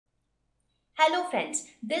Hello friends,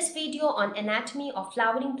 this video on Anatomy of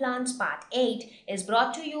Flowering Plants Part 8 is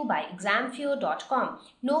brought to you by examfear.com.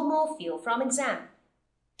 No more fear from exam.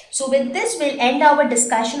 So with this we'll end our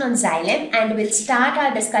discussion on xylem and we'll start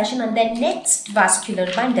our discussion on the next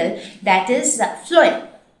vascular bundle, that is phloem.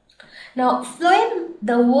 Now phloem,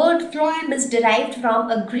 the word phloem is derived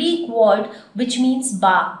from a Greek word which means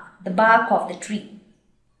bark, the bark of the tree.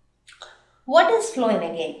 What is phloem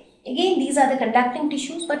again? Again, these are the conducting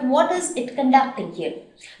tissues, but what is it conducting here?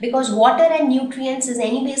 Because water and nutrients is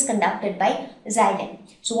anyways conducted by xylem.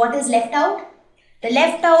 So what is left out? The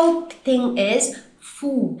left out thing is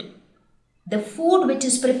food. The food which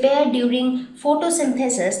is prepared during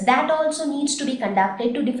photosynthesis, that also needs to be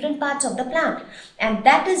conducted to different parts of the plant, and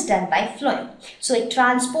that is done by phloem. So it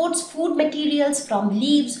transports food materials from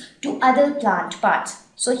leaves to other plant parts.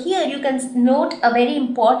 So here you can note a very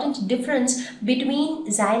important difference between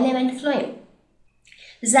xylem and phloem.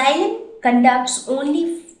 Xylem conducts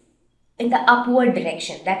only in the upward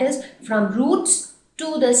direction, that is from roots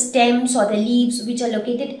to the stems or the leaves which are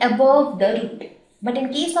located above the root. But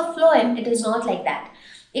in case of phloem, it is not like that.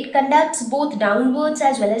 It conducts both downwards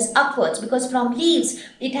as well as upwards, because from leaves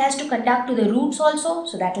it has to conduct to the roots also,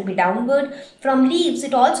 so that will be downward. From leaves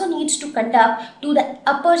it also needs to conduct to the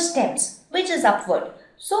upper stems, which is upward.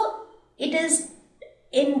 So it is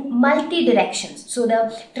in multi directions. So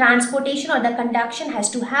the transportation or the conduction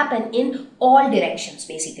has to happen in all directions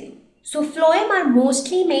basically. So phloem are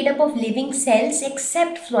mostly made up of living cells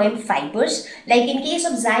except phloem fibers. Like in case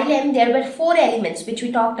of xylem, there were 4 elements which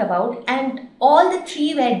we talked about, and all the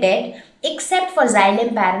 3 were dead except for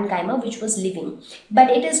xylem parenchyma, which was living.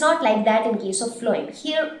 But it is not like that in case of phloem.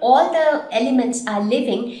 Here all the elements are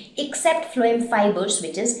living except phloem fibers,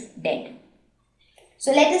 which is dead.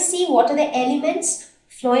 So let us see what are the elements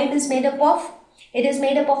phloem is made up of. It is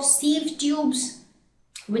made up of sieve tubes,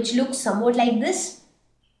 which look somewhat like this.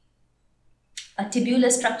 A tubular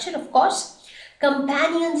structure, of course.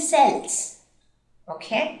 Companion cells,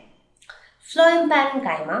 okay. Phloem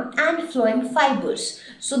parenchyma and phloem fibers.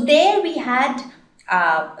 So there we had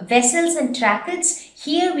vessels and tracheids.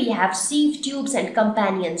 Here we have sieve tubes and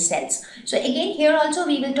companion cells. So again, here also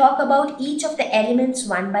we will talk about each of the elements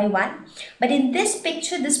one by one. But in this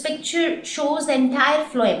picture shows the entire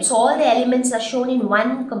phloem. So all the elements are shown in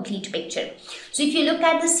one complete picture. So if you look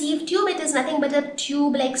at the sieve tube, it is nothing but a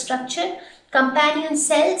tube-like structure. Companion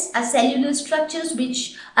cells are cellular structures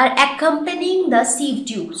which are accompanying the sieve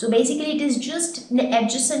tube. So basically it is just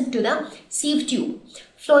adjacent to the sieve tube.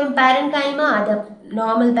 Phloem parenchyma are the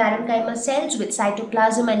normal parenchyma cells with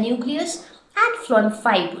cytoplasm and nucleus, and phloem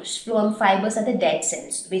fibers. Phloem fibers are the dead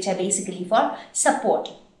cells which are basically for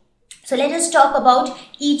support. So let us talk about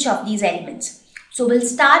each of these elements. So we'll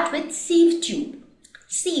start with sieve tube.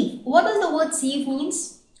 Sieve. What does the word sieve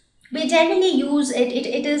means? We generally use it.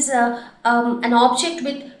 It is an object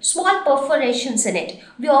with small perforations in it.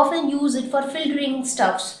 We often use it for filtering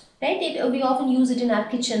stuffs, right? We often use it in our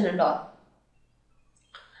kitchen and all.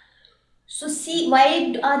 So see,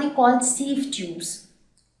 why are they called sieve tubes?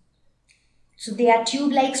 So they are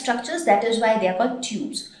tube-like structures. That is why they are called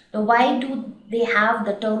tubes. Now why do they have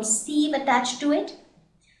the term sieve attached to it?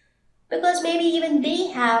 Because maybe even they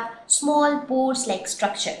have small pores-like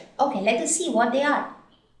structure. Okay, let us see what they are.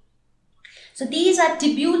 So these are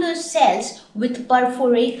tubular cells with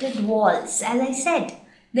perforated walls. As I said,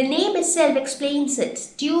 the name itself explains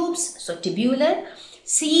it. Tubes, so tubular.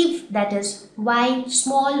 Sieve, that is wide,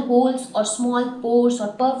 small holes or small pores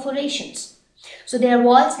or perforations. So their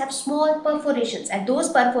walls have small perforations, and those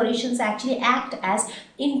perforations actually act as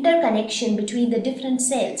interconnection between the different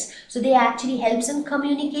cells. So they actually helps in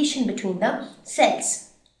communication between the cells.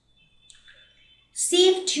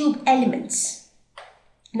 Sieve-Tube Elements.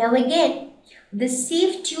 Now again, the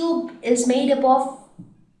sieve tube is made up of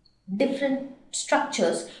different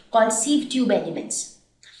structures called sieve-tube elements.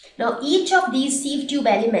 Now each of these sieve-tube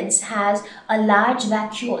elements has a large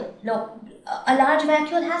vacuole. Now a large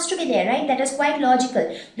vacuole has to be there, right? That is quite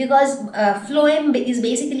logical, because phloem is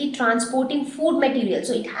basically transporting food material.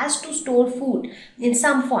 So it has to store food in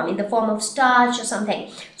some form, in the form of starch or something.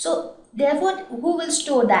 So therefore, who will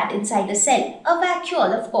store that inside the cell? A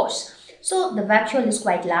vacuole, of course. So the vacuole is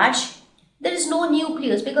quite large. There is no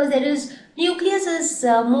nucleus, because nucleus is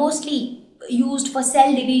mostly used for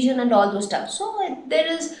cell division and all those stuff. So there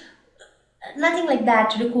is nothing like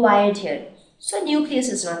that required here. So nucleus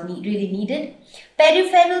is not really needed.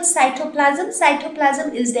 Peripheral cytoplasm.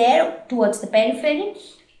 Cytoplasm is there towards the periphery.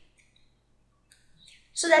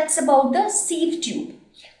 So that's about the sieve tube.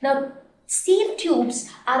 Now Sieve tubes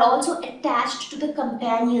are also attached to the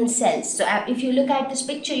companion cells. So if you look at this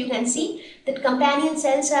picture, you can see that companion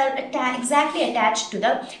cells are exactly attached to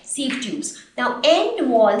the sieve tubes. Now end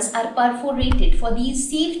walls are perforated. For these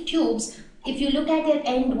sieve tubes, if you look at their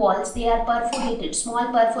end walls, they are perforated.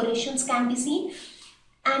 Small perforations can be seen,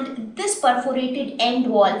 and this perforated end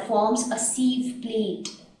wall forms a sieve plate.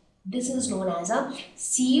 This is known as a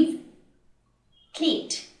sieve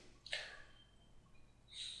plate.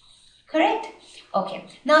 Correct? Okay.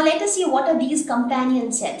 Now let us see what are these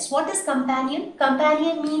companion cells. What is companion?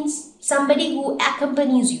 Companion means somebody who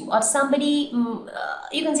accompanies you, or somebody,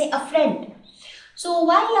 you can say a friend. So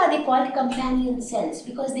why are they called companion cells?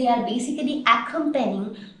 Because they are basically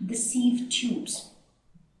accompanying the sieve tubes.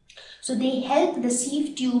 So they help the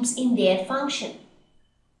sieve tubes in their function.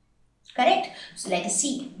 Correct? So let us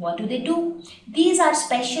see, what do they do? These are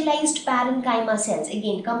specialized parenchyma cells.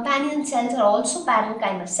 Again, companion cells are also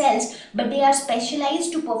parenchyma cells, but they are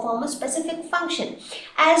specialized to perform a specific function.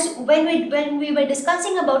 As when we were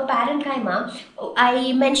discussing about parenchyma,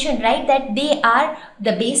 I mentioned, right, that they are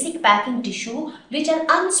the basic packing tissue which are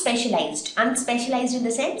unspecialized. Unspecialized in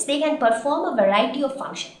the sense they can perform a variety of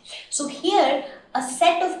function. So here, a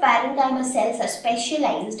set of parenchyma cells are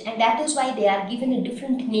specialized, and that is why they are given a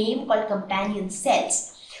different name called companion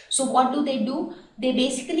cells. So what do? They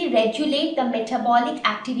basically regulate the metabolic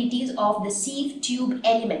activities of the sieve-tube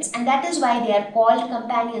elements, and that is why they are called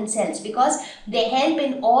companion cells, because they help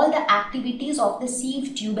in all the activities of the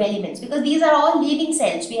sieve-tube elements, because these are all living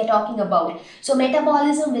cells we are talking about. So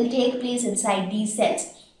metabolism will take place inside these cells.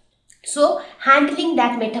 So handling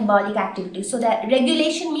that metabolic activity. So that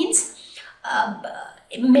regulation means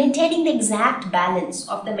maintaining the exact balance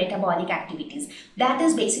of the metabolic activities. That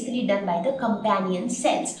is basically done by the companion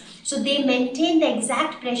cells. So they maintain the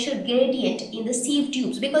exact pressure gradient in the sieve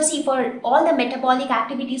tubes, because see, for all the metabolic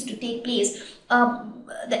activities to take place,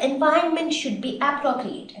 the environment should be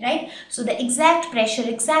appropriate, right? So the exact pressure,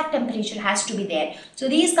 exact temperature has to be there. So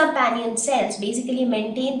these companion cells basically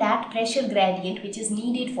maintain that pressure gradient which is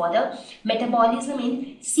needed for the metabolism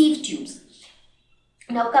in sieve tubes.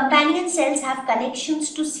 Now, companion cells have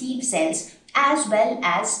connections to sieve cells as well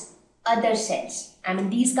as other cells. I mean,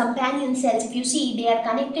 these companion cells, if you see, they are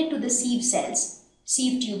connected to the sieve cells,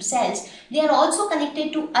 sieve tube cells. They are also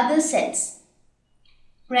connected to other cells,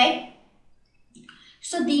 right?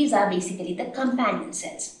 So these are basically the companion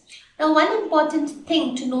cells. Now, one important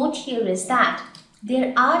thing to note here is that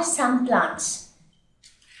there are some plants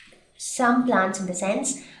in the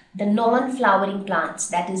sense, the non-flowering plants,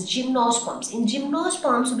 that is gymnosperms. In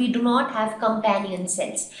gymnosperms, we do not have companion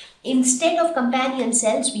cells. Instead of companion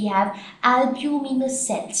cells, we have albuminous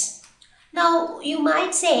cells. Now, you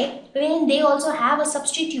might say, when they also have a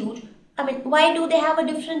substitute, I mean, why do they have a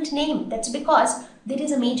different name? That's because there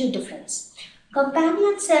is a major difference.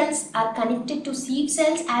 Companion cells are connected to sieve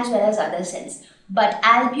cells as well as other cells, but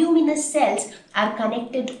albuminous cells are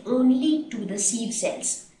connected only to the sieve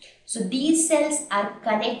cells. So these cells are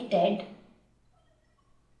connected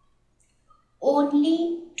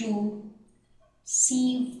only to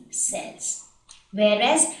sieve cells,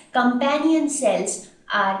 whereas companion cells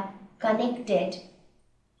are connected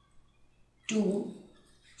to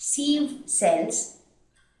sieve cells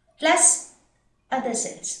plus other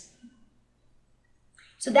cells.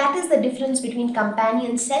 So that is the difference between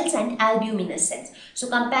companion cells and albuminous cells. So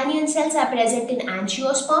companion cells are present in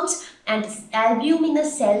angiosperms and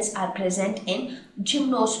albuminous cells are present in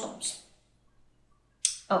gymnosperms.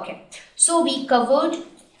 Okay, so we covered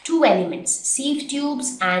two elements, sieve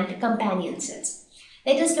tubes and companion cells.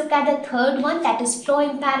 Let us look at the third one, that is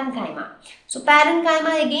phloem parenchyma. So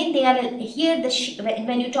parenchyma, again, they are here,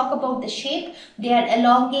 when you talk about the shape, they are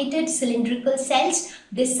elongated cylindrical cells.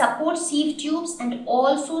 They support sieve tubes and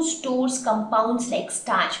also stores compounds like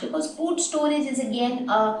starch, because food storage is again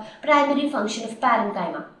a primary function of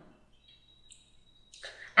parenchyma.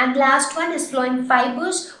 And last one is phloem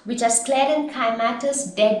fibers, which are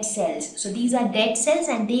sclerenchymatous dead cells. So these are dead cells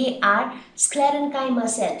and they are sclerenchyma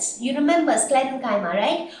cells. You remember sclerenchyma,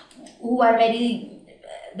 right? Who are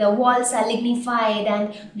the walls are lignified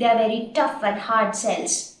and they are very tough and hard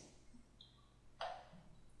cells.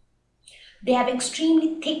 They have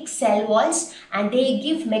extremely thick cell walls and they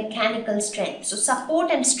give mechanical strength. So support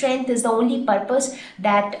and strength is the only purpose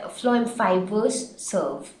that phloem fibers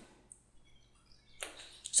serve.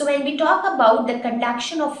 So when we talk about the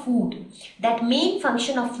conduction of food, that main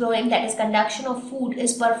function of phloem, that is conduction of food,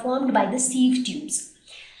 is performed by the sieve tubes.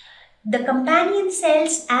 The companion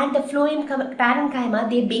cells and the phloem parenchyma,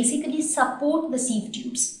 they basically support the sieve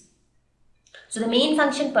tubes. So the main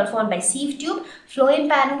function performed by sieve tube, phloem,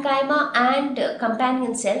 parenchyma and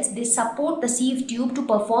companion cells, they support the sieve tube to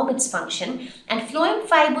perform its function, and phloem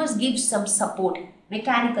fibers give some support,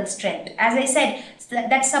 mechanical strength. As I said,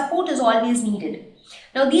 that support is always needed.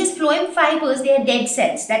 Now these phloem fibers, they are dead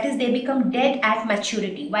cells, that is, they become dead at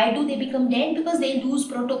maturity. Why do they become dead? Because they lose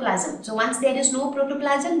protoplasm. So once there is no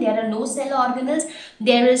protoplasm, there are no cell organelles,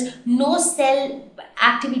 there is no cell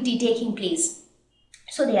activity taking place.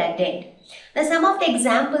 So they are dead. Now some of the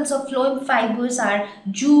examples of phloem fibers are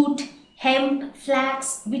jute, hemp,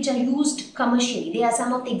 flax, which are used commercially. They are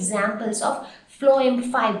some of the examples of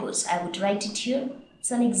phloem fibers. I would write it here.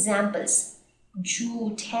 Some examples.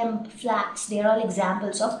 Jute, hemp, flax, they are all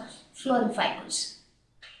examples of phloem fibers.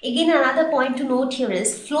 Again, another point to note here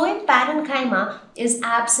is phloem parenchyma is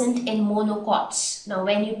absent in monocots. Now,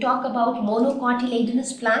 when you talk about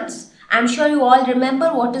monocotyledonous plants, I'm sure you all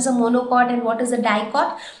remember what is a monocot and what is a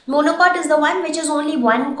dicot. Monocot is the one which is only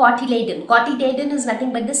one cotyledon. Cotyledon is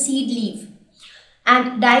nothing but the seed leaf.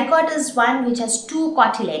 And dicot is one which has two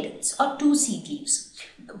cotyledons or two seed leaves.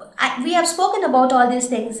 We have spoken about all these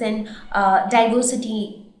things in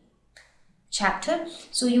diversity chapter,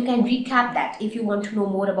 so you can recap that if you want to know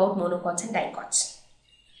more about monocots and dicots.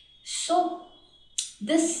 So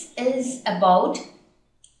this is about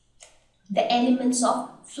the elements of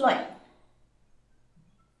phloem.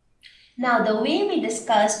 Now the way we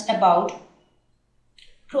discussed about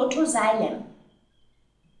protoxylem,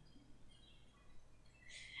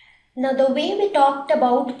 now the way we talked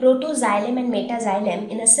about protoxylem and metaxylem,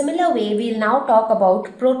 in a similar way we will now talk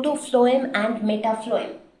about protophlloem and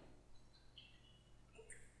metaphlloem.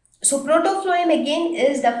 So protophlloem again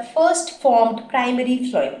is the first formed primary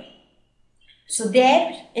phloem. So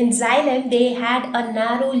there in xylem they had a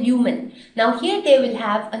narrow lumen. Now here they will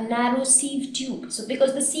have a narrow sieve tube. So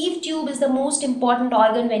because the sieve tube is the most important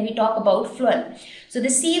organ when we talk about phloem. So the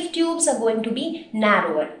sieve tubes are going to be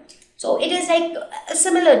narrower. So it is like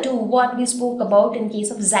similar to what we spoke about in case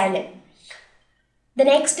of xylem. The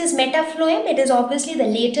next is metaphlloem. It is obviously the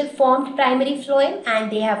later formed primary phloem, and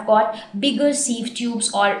they have got bigger sieve tubes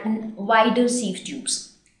or wider sieve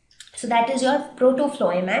tubes. So that is your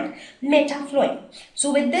protophlloem and metaphlloem.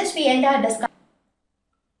 So with this we end our discussion.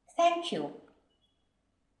 Thank you.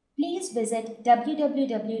 Please visit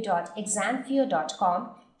www.examfear.com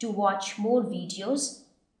to watch more videos,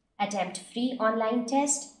 attempt free online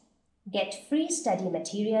test, get free study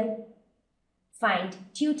material, find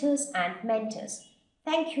tutors and mentors.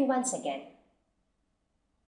 Thank you once again.